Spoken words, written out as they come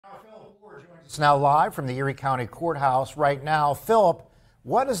It's now live from the Erie County Courthouse right now. Philip,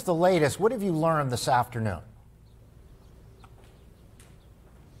 what is the latest? What have you learned this afternoon?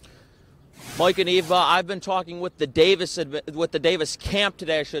 Mike and Eva, I've been talking with the Davis camp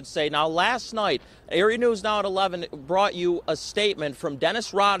today, I should say. Now, last night, Erie News Now at 11 brought you a statement from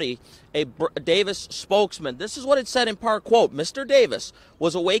Dennis Roddy, a Davis spokesman. This is what it said in part, quote, Mr. Davis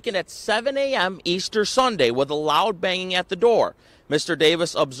was awakened at 7 a.m. Easter Sunday with a loud banging at the door. Mr.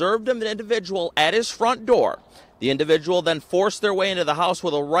 Davis observed an individual at his front door. The individual then forced their way into the house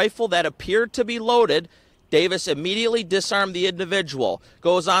with a rifle that appeared to be loaded. Davis immediately disarmed the individual.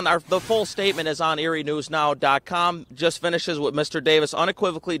 Goes on, the full statement is on ErieNewsNow.com. Just finishes with Mr. Davis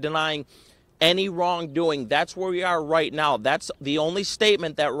unequivocally denying any wrongdoing. That's where we are right now. That's the only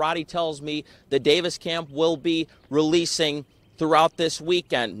statement that Roddy tells me the Davis camp will be releasing throughout this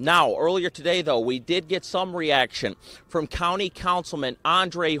weekend. Now, earlier today, though, we did get some reaction from County Councilman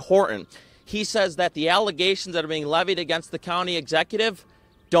Horton. He says that the allegations that are being levied against the county executive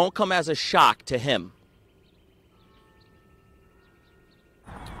don't come as a shock to him.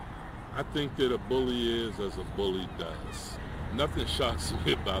 I think that a bully is as a bully does. Nothing shocks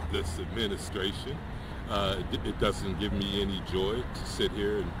me about this administration. It doesn't give me any joy to sit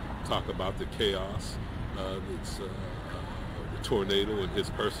here and talk about the chaos that's the tornado in his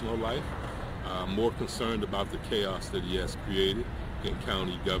personal life. I'm more concerned about the chaos that he has created in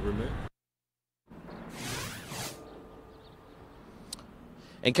county government.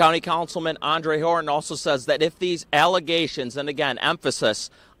 And County Councilman Horton also says that if these allegations, and again,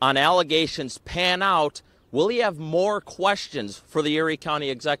 emphasis on allegations, pan out, will he have more questions for the Erie County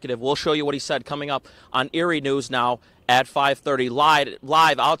Executive? We'll show you what he said coming up on Erie News Now at 5:30,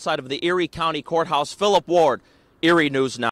 live outside of the Erie County Courthouse. Philip Ward, Erie News Now.